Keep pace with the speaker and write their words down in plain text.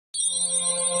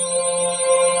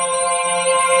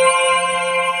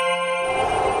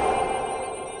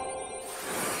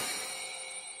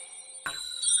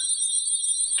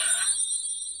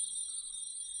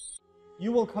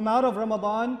will come out of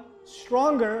Ramadan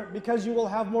stronger because you will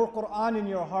have more Quran in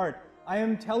your heart. I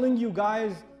am telling you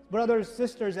guys, brothers,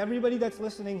 sisters, everybody that's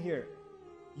listening here,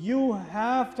 you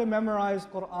have to memorize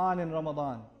Quran in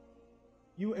Ramadan.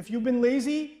 If you've been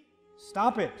lazy,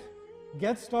 stop it.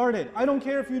 Get started. I don't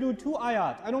care if you do 2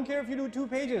 ayat. I don't care if you do 2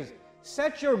 pages.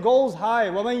 Set your goals high.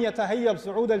 وَمَنْ يَتَهَيَّبْ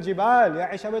صُعُودَ الْجِبَالِ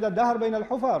يَعِشَ بَيْنَ الدَّهْرِ بَيْنَ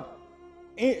الْحُفَرِ.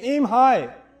 Aim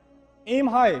high. Aim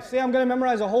high. Say, I'm going to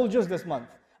memorize a whole juz this month.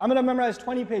 I'm going to memorize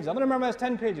 20 pages. I'm going to memorize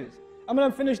 10 pages. I'm going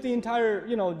to finish the entire,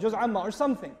 juz amma or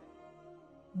something.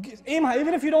 Aim high,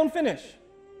 even if you don't finish.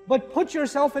 But put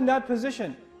yourself in that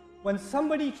position. When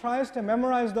somebody tries to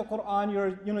memorize the Quran,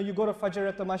 you go to Fajr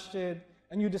at the masjid,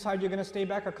 and you decide you're going to stay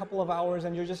back a couple of hours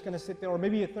and you're just going to sit there, or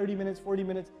maybe 30 minutes, 40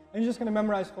 minutes, and you're just going to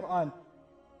memorize Quran.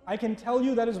 I can tell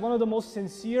you that is one of the most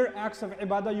sincere acts of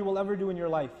ibadah you will ever do in your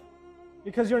life.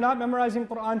 Because you're not memorizing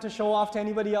Quran to show off to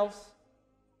anybody else.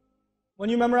 When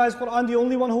you memorize Quran, the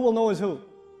only one who will know is who?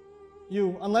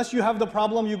 You. Unless you have the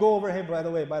problem, you go over, hey, by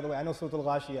the way, I know Surah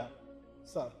Al-Ghashiyah.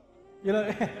 So,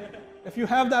 if you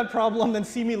have that problem, then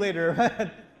see me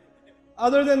later.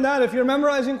 Other than that, if you're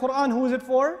memorizing Quran, who is it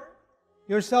for?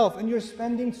 Yourself. And you're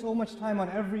spending so much time on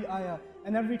every ayah.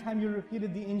 And every time you repeat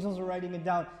it, the angels are writing it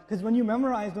down. Because when you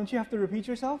memorize, don't you have to repeat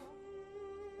yourself?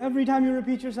 Every time you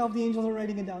repeat yourself, the angels are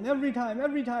writing it down. Every time.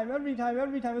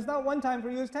 It's not 1 time for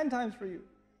you, it's 10 times for you.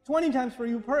 20 times for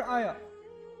you per ayah.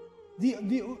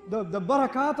 The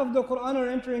barakat of the Quran are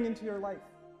entering into your life.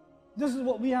 This is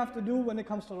what we have to do when it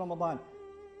comes to Ramadan.